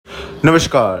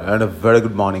Namaskar and a very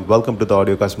good morning. Welcome to the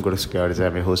audio cast from Kotak Securities.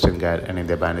 I'm your host and guide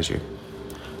Anindya Banerjee.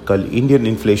 कल Indian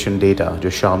inflation data जो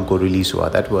शाम को release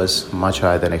हुआ that was much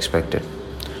higher than expected,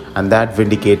 and that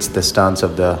vindicates the stance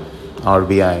of the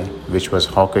RBI, which was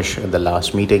hawkish in the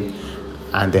last meeting,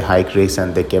 and they hike rates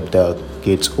and they kept the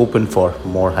gates open for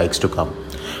more hikes to come.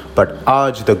 But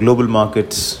आज the global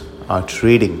markets are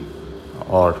trading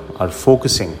or are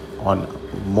focusing on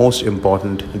most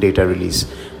important data release,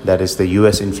 that is the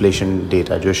US inflation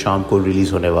data जो शाम को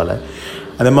release होने वाला है.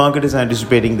 And the market is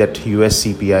anticipating that US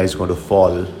CPI is going to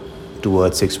fall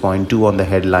towards 6.2 on the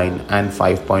headline and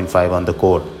 5.5 on the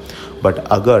core. But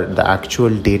agar the actual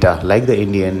data, like the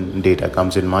Indian data,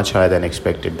 comes in much higher than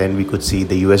expected, then we could see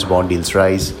the US bond yields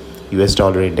rise, US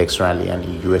dollar index rally,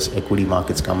 and US equity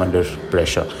markets come under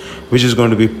pressure, which is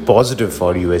going to be positive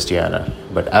for USDINR.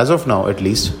 But as of now, at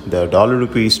least, the dollar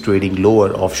rupee is trading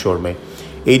lower offshore में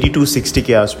 82.60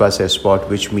 के आसपास है spot,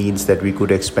 which means that we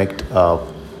could expect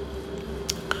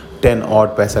 10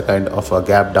 odd paisa kind of a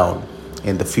gap down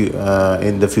in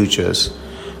the futures.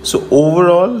 So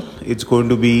overall, it's going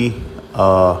to be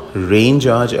a range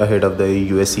arch ahead of the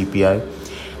US CPI.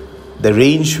 The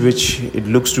range which it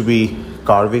looks to be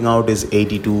carving out is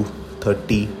 82,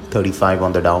 30, 35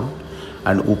 on the down,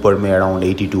 and upar mein around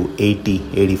 82, 80,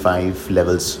 85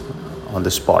 levels on the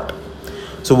spot.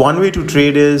 So one way to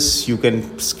trade is you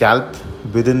can scalp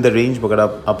within the range, but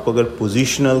आपको अगर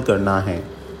positional करना है,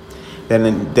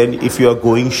 then if you are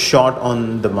going short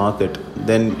on the market,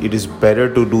 then it is better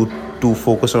to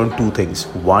focus on two things.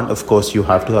 One, of course, you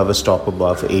have to have a stop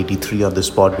above 83 on the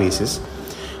spot basis.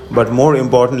 But more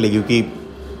importantly,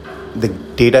 the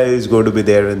data is going to be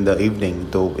there in the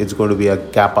evening, though it's going to be a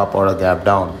gap up or a gap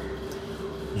down.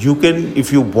 You can,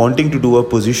 if you're wanting to do a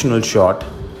positional short,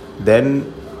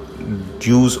 then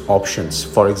use options.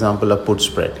 For example, a put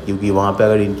spread. क्योंकि वहाँ पे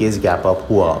अगर in case gap up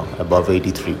हुआ above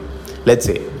 83, let's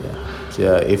say,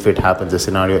 if it happens, the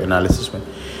scenario analysis में,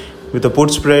 with a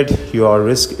put spread, your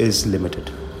risk is limited.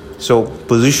 So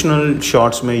positional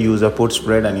shorts may use a put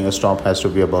spread and your stop has to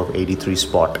be above 83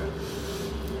 spot.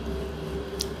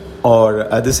 Or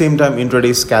at the same time,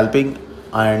 intraday scalping.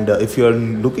 And if you are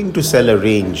looking to sell a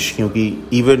range,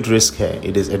 क्योंकि event risk है,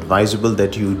 it is advisable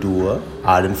that you do a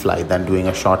iron fly than doing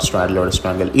a short straddle or a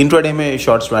strangle. Intraday में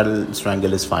short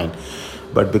strangle is fine,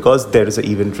 but because there is an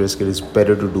event risk, it is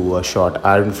better to do a short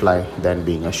iron fly than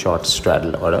being a short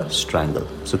straddle or a strangle.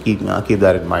 So keep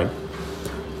that in mind.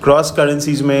 Cross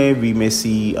currencies में we may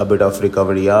see a bit of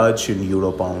recovery arch in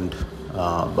euro pound,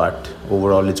 but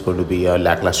overall it's going to be a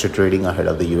lackluster trading ahead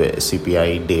of the US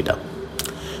CPI data.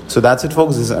 So that's it,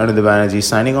 folks. This is Anindya Banerjee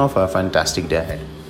signing off. A fantastic day ahead.